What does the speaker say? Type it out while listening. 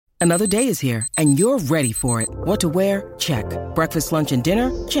Another day is here, and you're ready for it. What to wear? Check. Breakfast, lunch, and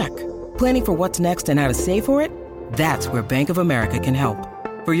dinner? Check. Planning for what's next and how to save for it? That's where Bank of America can help.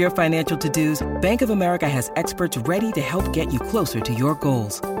 For your financial to-dos, Bank of America has experts ready to help get you closer to your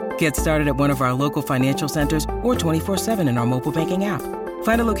goals. Get started at one of our local financial centers or 24/7 in our mobile banking app.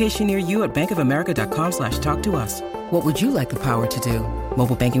 Find a location near you at bankofamerica.com/talktous. What would you like the power to do?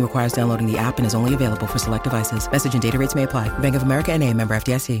 Mobile banking requires downloading the app and is only available for select devices. Message and data rates may apply. Bank of America N.A., member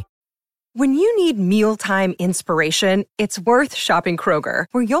FDIC. When you need mealtime inspiration, it's worth shopping Kroger,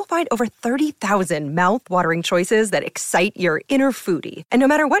 where you'll find over 30,000 mouth-watering choices that excite your inner foodie. And no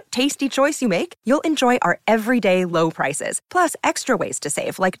matter what tasty choice you make, you'll enjoy our everyday low prices, plus extra ways to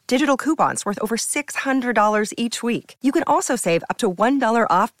save, like digital coupons worth over $600 each week. You can also save up to $1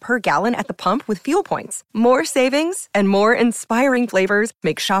 off per gallon at the pump with fuel points. More savings and more inspiring flavors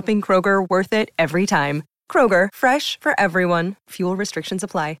make shopping Kroger worth it every time. Kroger, fresh for everyone. Fuel restrictions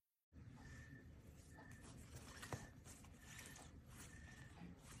apply.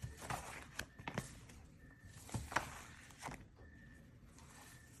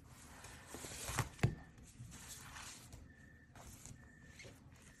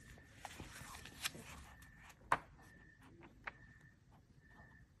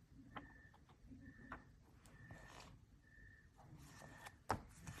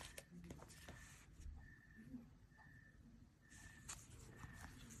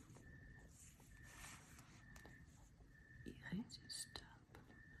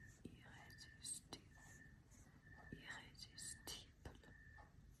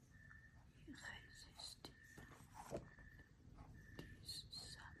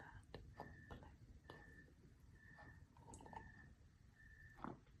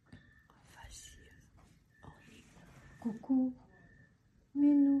 Coucou,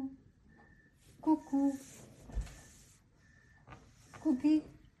 Minou, coucou, Cookie.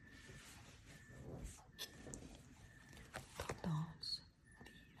 Tendance,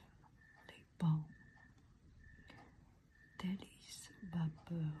 vive les bancs, délices,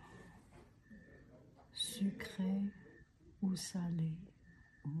 vapeur, sucré ou salé.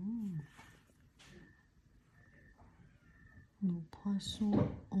 Nos poissons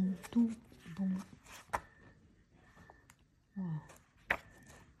ont tout bon. Wow.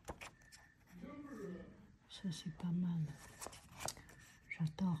 Ça c'est pas mal.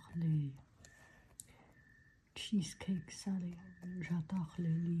 J'adore les cheesecakes salés. J'adore les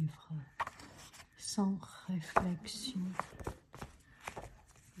livres sans réflexion.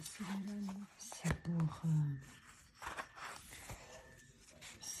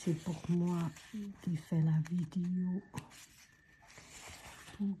 C'est pour moi qui fais la vidéo.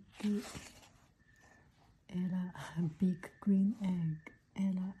 Poupée. Elle a un big green egg.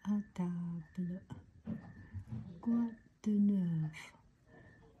 Elle a à table. Quoi de neuf?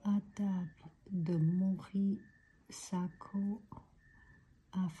 À table de Mori Sako,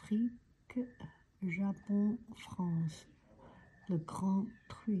 Afrique, Japon, France. Le grand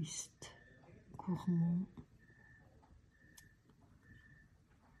twist gourmand.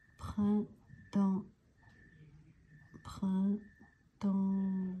 Printemps, printanière.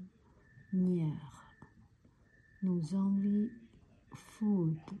 Nos envies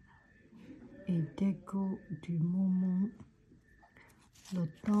food et déco du moment. Le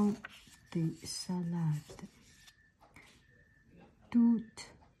temps des salades. Toutes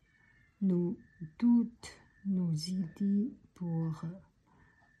nos idées pour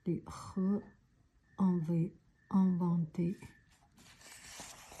les réinventer.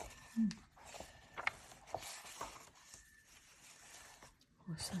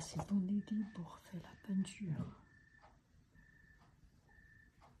 Oh, ça c'est bonne idée pour faire la peinture.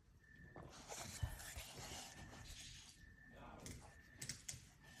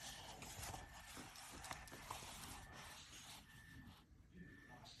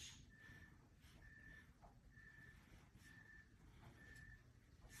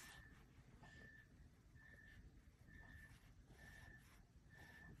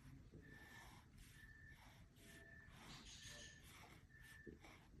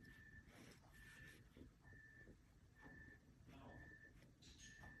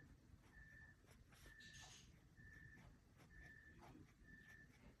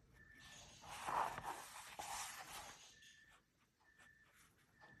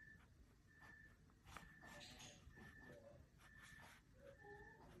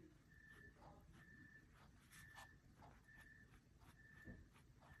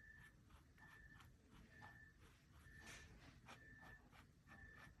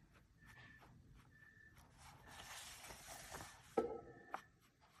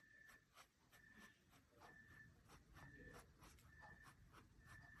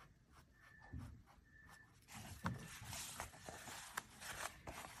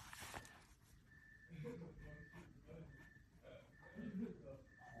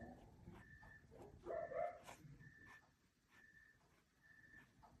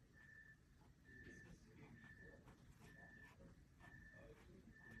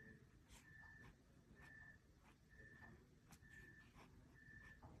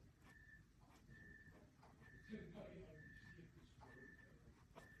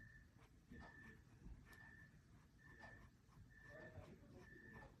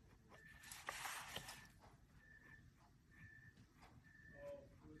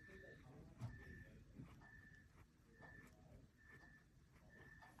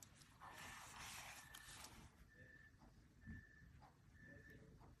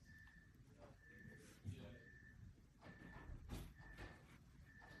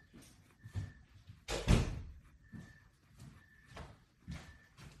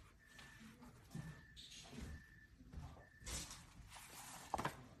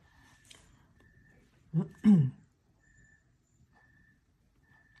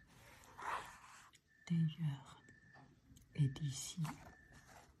 D'ailleurs, et d'ici.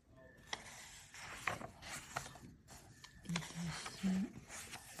 Et d'ici.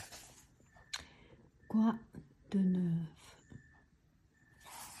 Quoi de neuf?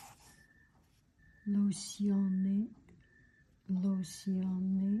 L'océan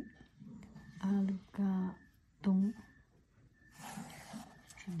Algadon.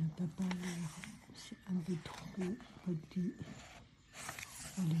 Je ne peux pas lire, c'est un peu trop petit.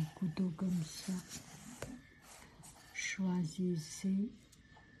 Les couteaux comme ça. Choisissez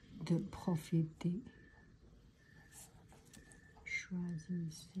de profiter.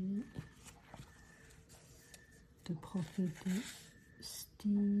 Choisissez de profiter.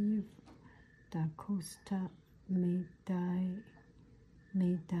 Steve d'Acosta médaille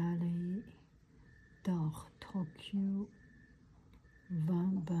d'or Tokyo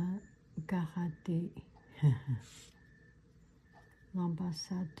 2020 karaté.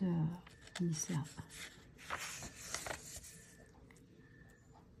 L'ambassadeur Isa.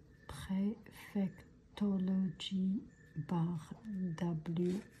 Préfectologie par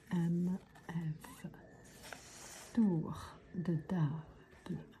WMF. Tour de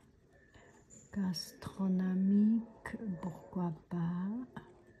table. Gastronomique, pourquoi pas.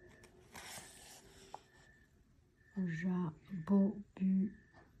 Jabobu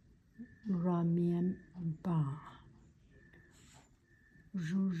Ramen Bar.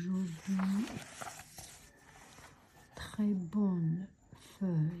 Jojobi, très bonne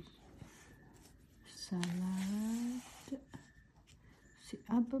feuille. Salade, c'est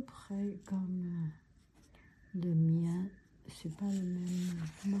à peu près comme le mien, c'est pas la même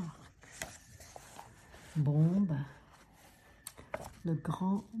marque. Bombe, le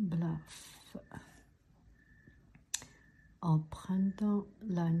Grand Bluff. En prenant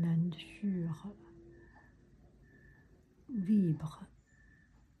la nature vibre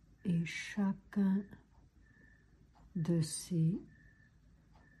et chacun de ces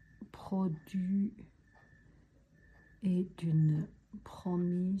produits est une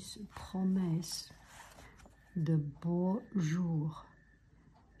promesse de beaux jours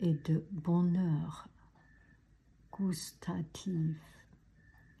et de bonheur gustatif.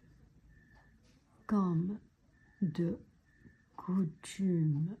 Comme de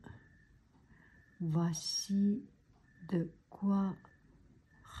coutume, voici de quoi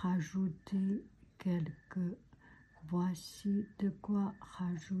rajouter quelques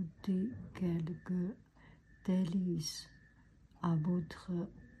délices à votre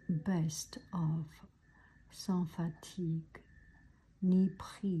best-of, sans fatigue ni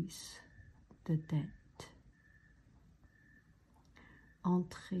prise de tête.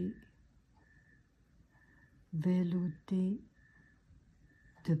 Entrée velouté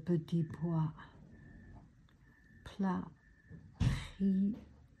de petits pois, plat riz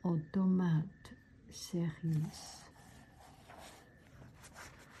aux tomates cerises.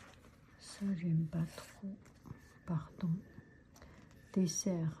 Ça, j'aime pas trop, pardon.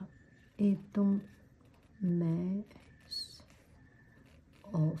 Dessert éton mince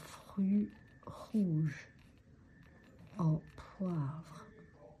aux fruits rouges, au poivre.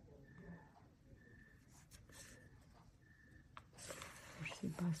 Je sais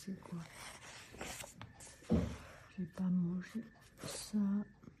pas c'est quoi. J'ai pas mangé ça.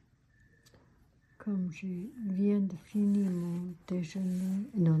 Comme je viens de finir mon déjeuner,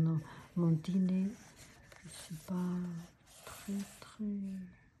 mon dîner, je suis pas très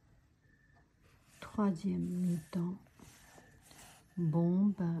troisième mi-temps.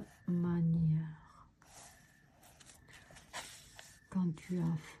 Bombe manière. Quand tu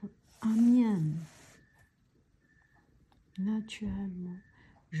as fait Amiens, naturellement,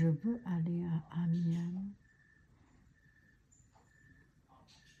 je veux aller à Amiens.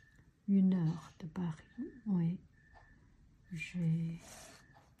 1 heure de Paris, oui. J'ai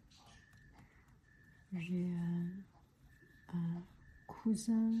un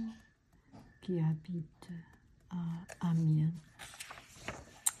cousin qui habite à Amiens.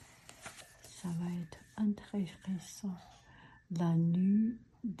 Ça va être intéressant. La nuit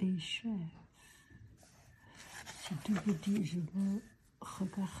des chefs. Si tu veux dire, je veux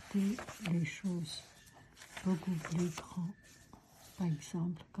regarder les choses beaucoup plus grandes. Par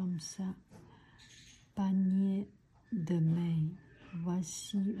exemple, comme ça, panier de mailles.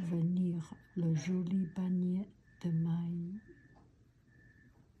 Voici venir le joli panier de mailles.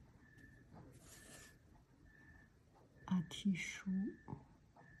 Artichaut,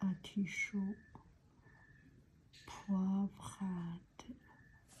 poivrade,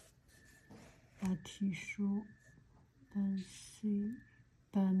 artichaut, pincé,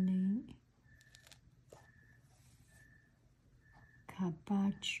 pané,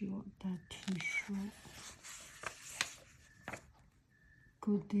 Carpaccio d'artichaut.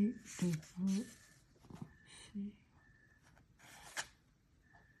 Côté de veau, c'est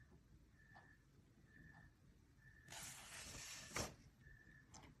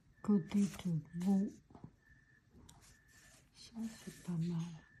côté de veau, ça c'est pas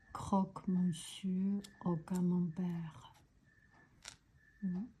mal. Croque-monsieur au camembert.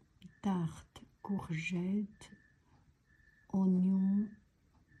 Tarte, courgette, oignon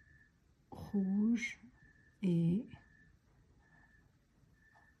rouge et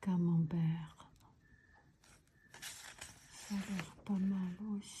camembert. Ça a l'air pas mal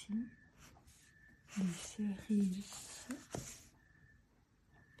aussi. Les cerises.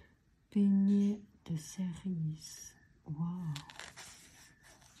 Beignet de cerises. Wow.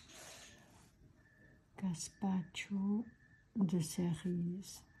 Gazpacho de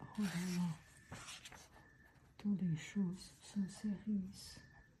cerises. Oh là là. Toutes les choses sont cerises.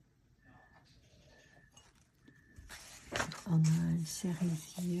 On a un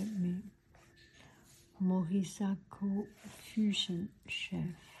cerisier, mais Morisako Fusion Chef.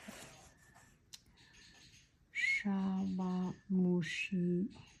 Chabamushi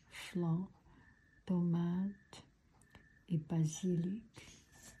flan, tomate et basilic.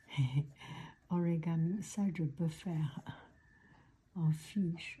 Origami, ça je peux faire en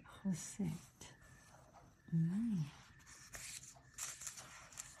fiche recette.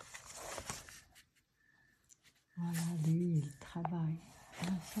 Voilà, lui il travaille.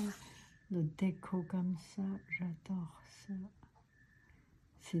 Ça, le déco comme ça, j'adore ça.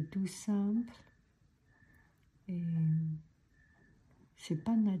 C'est tout simple et c'est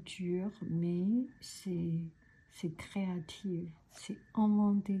pas nature, mais c'est créatif. C'est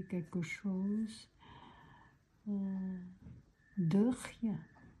inventer quelque chose de rien,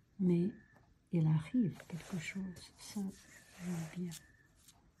 mais il arrive quelque chose. Ça, j'aime bien.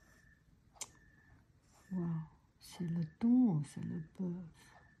 Waouh, c'est le thon, c'est le bœuf.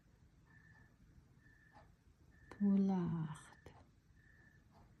 Poulard.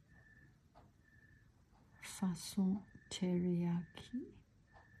 Façon teriyaki.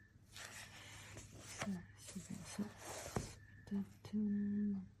 Ça.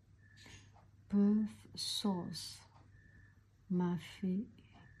 Bœuf sauce. Mafé.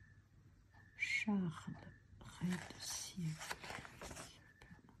 Charles. Red siècle.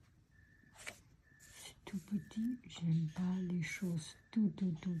 C'est tout petit. J'aime pas les choses tout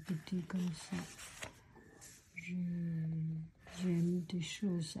petit comme ça. J'aime des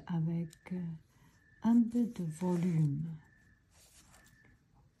choses avec un peu de volume.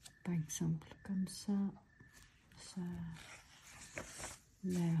 Par exemple, comme ça, ça a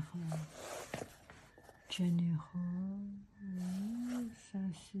l'air généreux. Ça,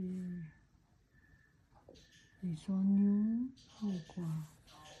 c'est les oignons ou quoi?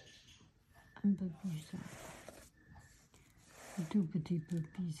 Un peu bizarre. Tout petit peu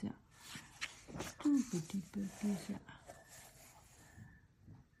bizarre. Tout petit peu bizarre.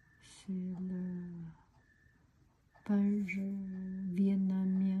 C'est le pain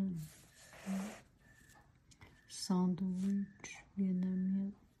vietnamien, sandwich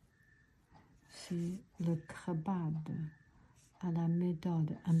vietnamien. C'est le kebab à la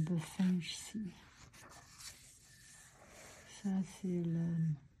méthode un peu fancy. Ça, c'est le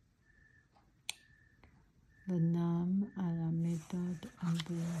nam à la méthode un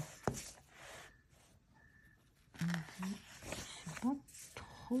peu c'est pas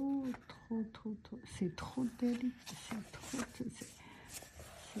trop, c'est trop délicat,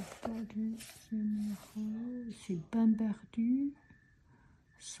 c'est pas du généreux, c'est pain perdu,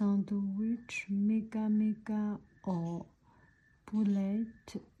 sandwich méga au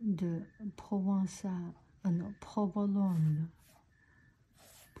boulette de provençal, non, provolone,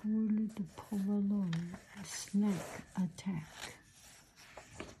 boule de provolone, snack attack,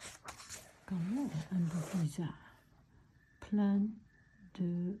 quand même un peu bizarre. Plein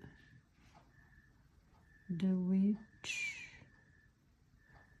de witch,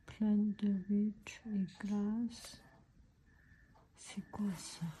 plein de witch et glace. C'est quoi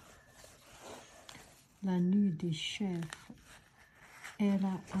ça? La nuit des chefs,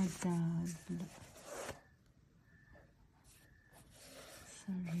 era adable.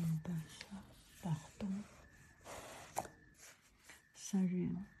 Ça, j'aime pas ça. Pardon. Ça,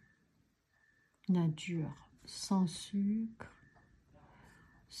 j'aime. Nature. Sans sucre,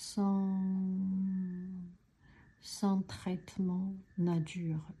 sans traitement,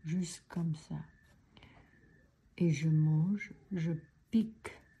 nature, juste comme ça. Et je mange, je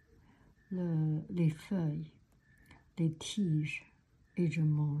pique les feuilles, les tiges, et je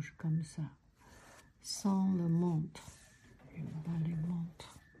mange comme ça, sans le montre. j'aime pas les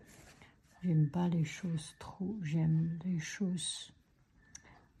montres. J'aime pas les choses trop, j'aime les choses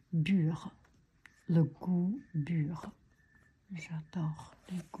pures, le goût pur. J'adore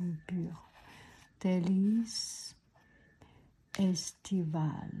les goûts purs. Délice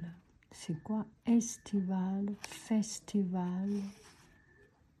estival. C'est quoi estival? Festival.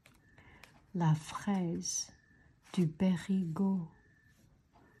 La fraise du Périgord.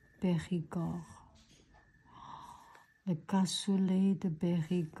 Périgord. Le cassoulet de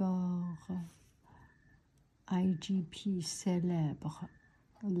Périgord. IGP célèbre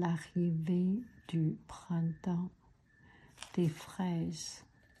l'arrivée du printemps, des fraises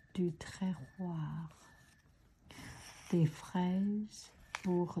du terroir, des fraises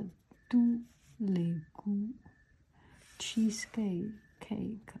pour tous les goûts, cheesecake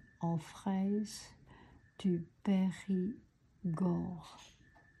cake en fraises du Périgord.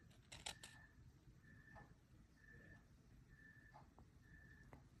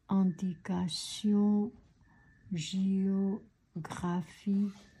 Indication géographique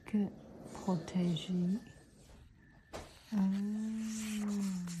protégée.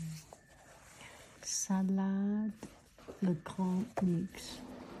 Salade, le grand mix.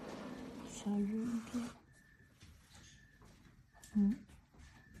 Ça, j'aime bien.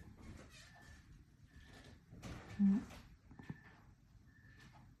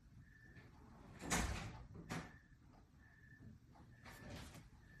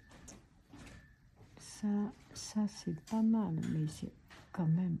 Ça c'est pas mal, mais c'est quand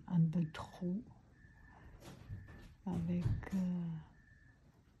même un peu trop. Avec,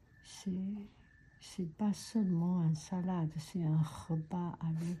 c'est pas seulement un salade, c'est un repas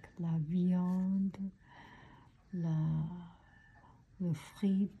avec la viande, le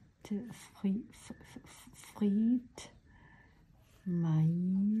frites,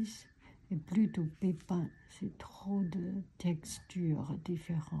 maïs et plutôt pépins. C'est trop de textures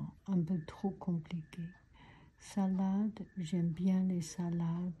différentes, un peu trop compliqué. Salade, j'aime bien les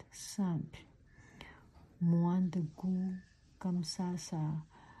salades simples, moins de goût, comme ça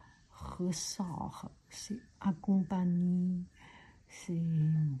ressort, c'est accompagné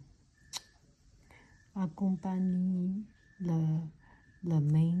le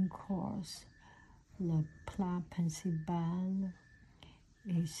main course, le plat principal,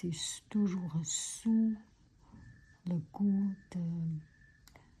 et c'est toujours sous le goût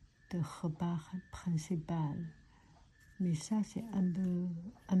de repas principal. Mais ça, c'est un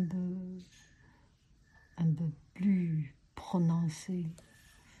peu plus prononcé.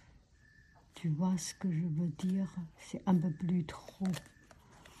 Tu vois ce que je veux dire? C'est un peu plus trop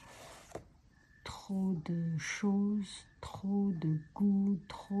de choses, trop de goût,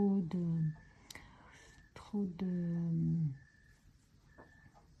 trop de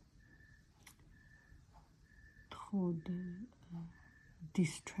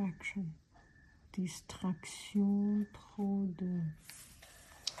distraction,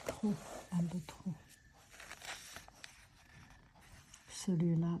 un peu trop.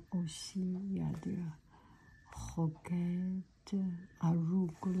 Celui-là aussi, il y a des roquettes,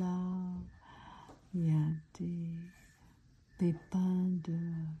 arugula, il y a des pépins de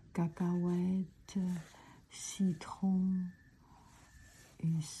cacahuètes, citron,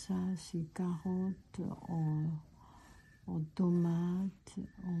 et ça c'est carottes en tomates,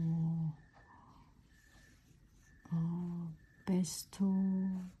 en pesto,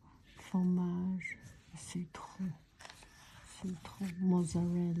 fromage, c'est trop,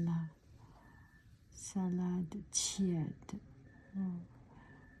 mozzarella, salade tiède.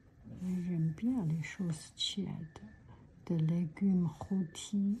 J'aime bien les choses tièdes, de légumes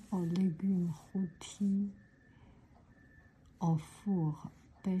rôtis, au four,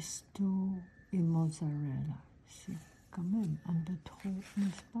 pesto et mozzarella. C'est quand même un peu trop,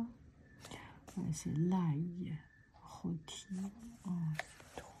 n'est-ce pas? Ouais, c'est l'ail rôti. Oh,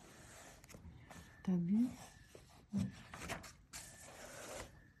 c'est trop. T'as vu?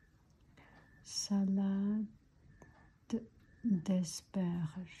 Salade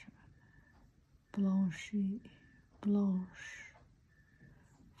d'asperges blanche,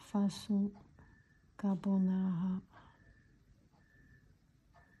 façon carbonara,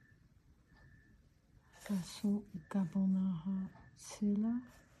 c'est là,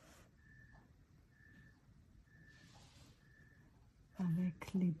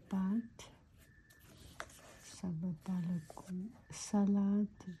 avec les pâtes, ça vaut pas le coup. Salade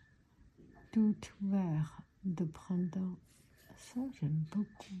toute vert de printemps, ça j'aime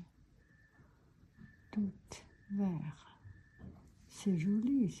beaucoup. Toute vert, c'est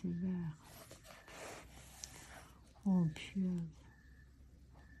joli, c'est vert. Oh purée.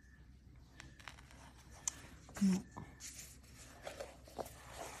 Non,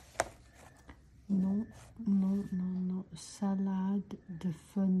 Non, non, non, non. Salade de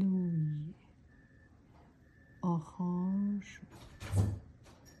fenouil, orange,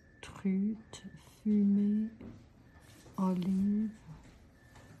 truite fumée, olive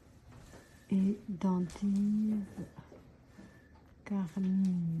et d'endives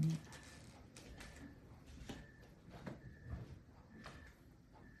carmine.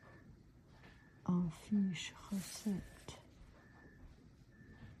 En fiche recette.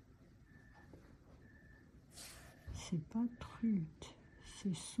 C'est pas truite,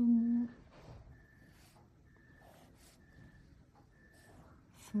 c'est saumon,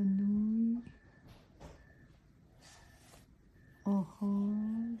 fenouil,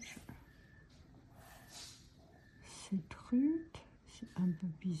 orange. C'est truite, c'est un peu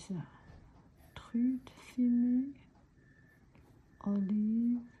bizarre. Truite fumée,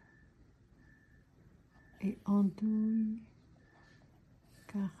 olive et andouille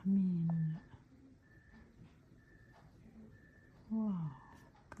carmine. Wow,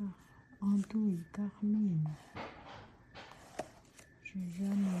 andouille carmine. J'ai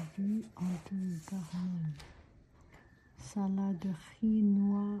jamais vu andouille carmine. Salade de riz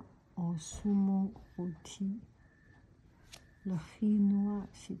noir en saumon rôti. Le riz noir,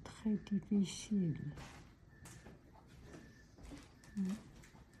 c'est très difficile.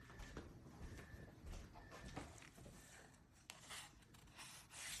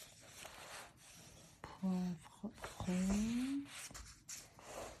 Poivre rose,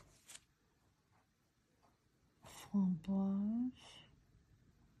 framboise.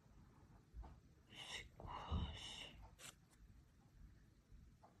 C'est quoi?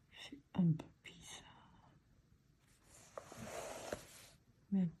 C'est un peu bizarre.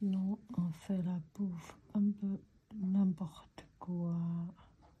 Maintenant, on fait la bouffe un peu n'importe quoi.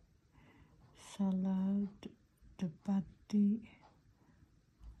 Salade de pâté,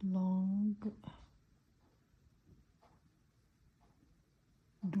 langue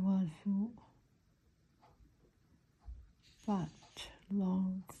d'oiseau, pâte,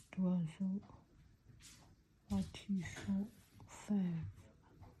 langue d'oiseau, artichaut, fèves.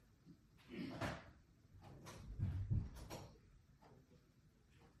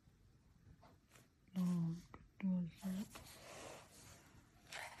 Langue d'oiseau.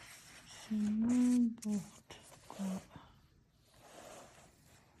 C'est n'importe quoi.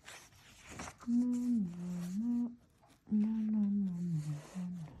 Non, non, non, non, non, non, non.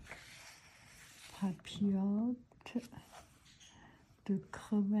 Papillote de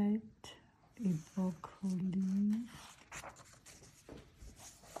crevettes et brocolis.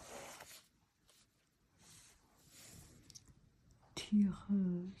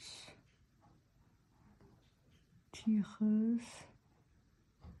 Tireuse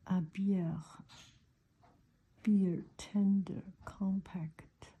à bière. Beer tender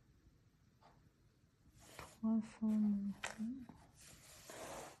compact. 3 formes.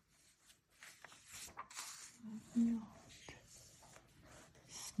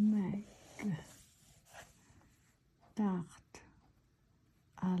 Snack. Tarte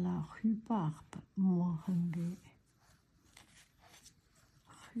à la rhubarbe meringuée.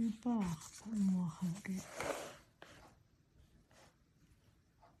 Rhubarbe meringuée.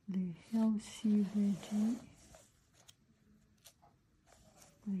 Les healthy veggies.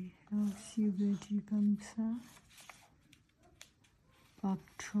 Les healthy veggies comme ça. Bok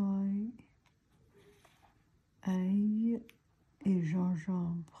choy, ail et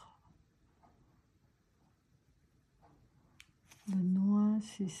gingembre. Le noix,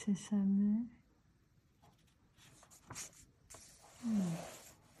 c'est sésame.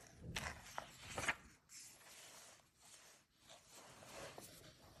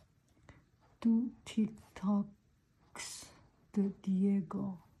 Tout TikToks de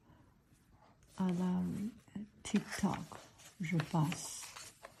Diego à la TikTok, je passe.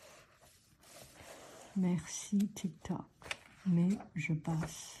 Merci TikTok, mais je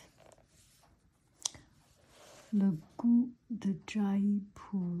passe. Le goût de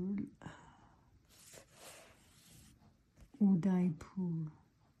Jaipur ou Jaipur,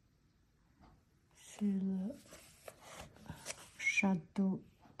 c'est le château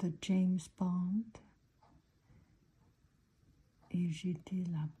de James Bond et j'étais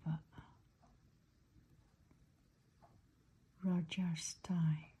là-bas.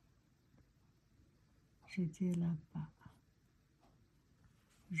 Rajasthan, j'étais là-bas.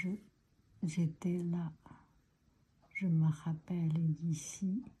 J'étais là. Je me rappelle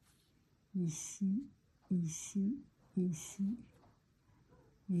ici, ici, ici, ici.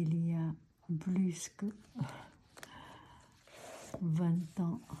 Il y a plus que 20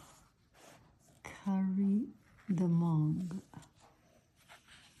 ans. Curry de mangue.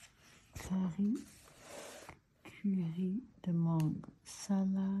 curry de mangue,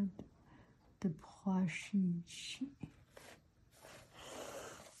 salade de pois chiches,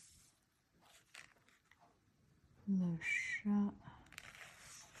 le chat,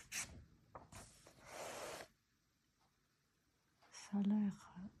 ça a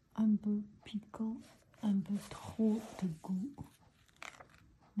l'air un peu piquant, un peu trop de goût.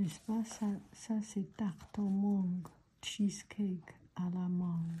 N'est-ce pas? Ça c'est tarte aux mangue, cheesecake à la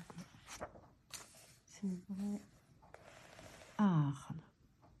mangue. C'est vrai. Arles.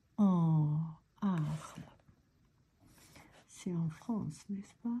 Oh, Arles. C'est en France,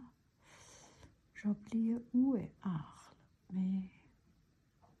 n'est-ce pas? J'oublie où est Arles, mais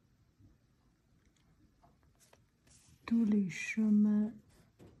tous les chemins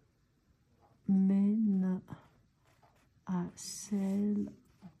mènent à celle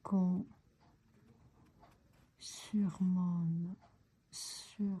qu'on surnomme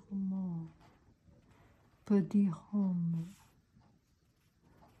Petit Rome,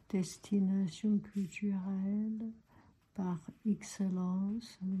 destination culturelle par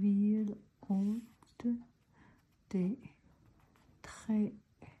excellence, ville haute des très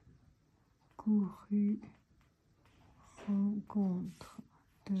courues rencontres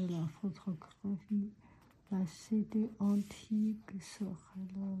de la photographie. La cité antique se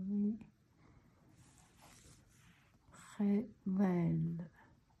révèle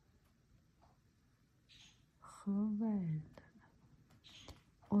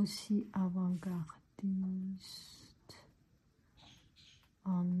aussi avant-gardiste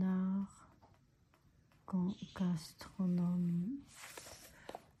en art qu'en gastronomie.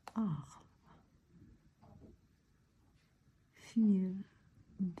 Arles, fil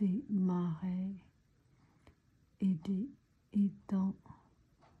des marais et des étangs.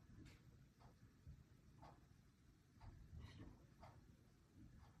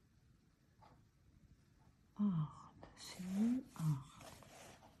 Arles, c'est où Arles?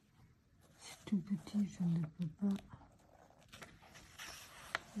 C'est tout petit, je ne peux pas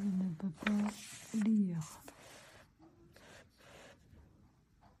lire.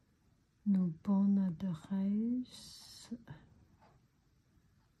 Nos bonnes adresses.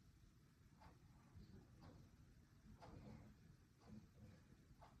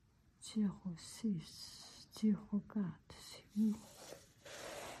 06, 04, c'est où?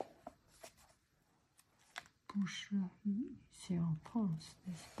 Boucherie, c'est en France,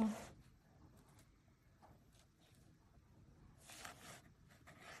 n'est-ce pas?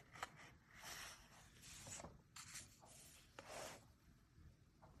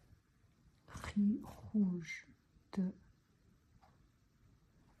 Riz rouge de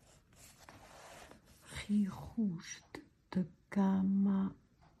Camargue,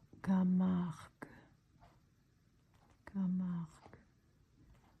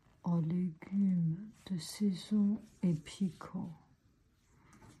 aux légumes de saison et piquants.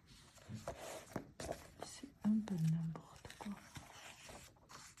 C'est un peu n'importe quoi.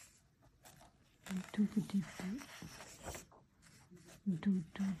 Un tout petit peu.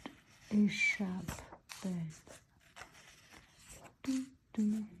 Doudou échappe belle.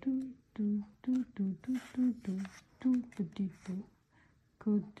 Tout petit peu.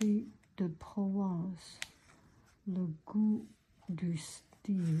 Côté de Provence, le goût du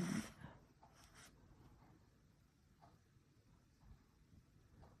style.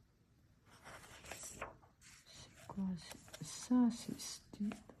 C'est quoi ça? C'est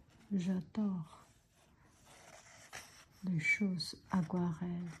style. J'adore les choses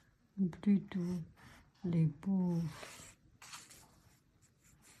aquarelles, plutôt les beaux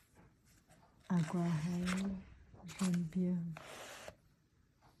aquarelles. J'aime bien.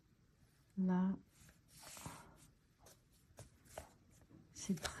 Là,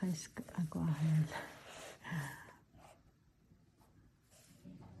 c'est presque aquarelle.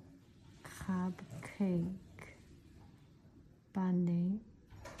 Crab cake pané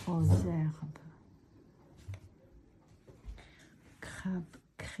aux herbes. Crab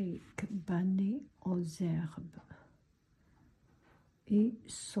cake pané aux herbes et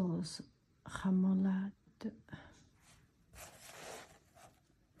sauce remoulade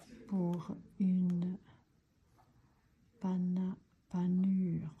pour une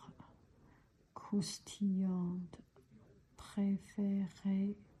panure croustillante.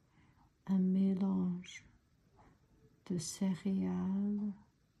 Préférez un mélange de céréales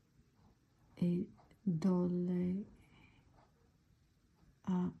et d'oléagineux.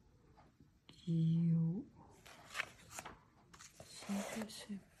 Ça, je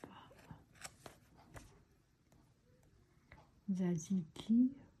sais pas.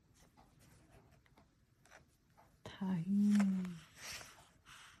 Tzatziki, tahini,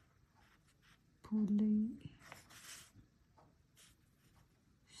 poulet.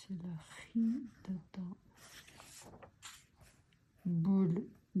 C'est le riz dedans. Boule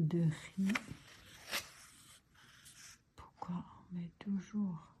de riz. Pourquoi on met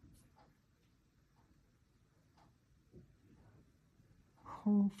toujours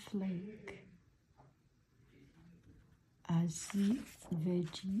cornflake, Asie,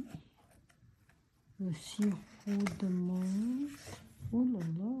 veggie, le sirop de menthe. Oh là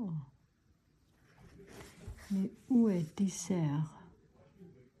là! Mais où est dessert?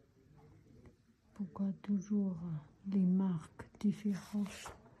 Pourquoi toujours les marques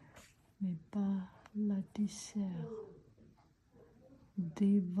différentes, mais pas la dessert?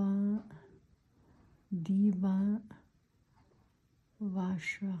 Divin,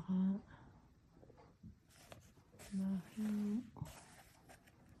 Vacherin, Marion,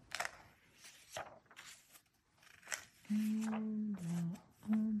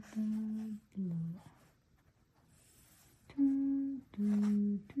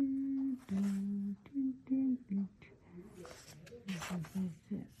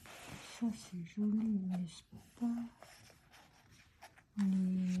 ça c'est joli, n'est-ce pas?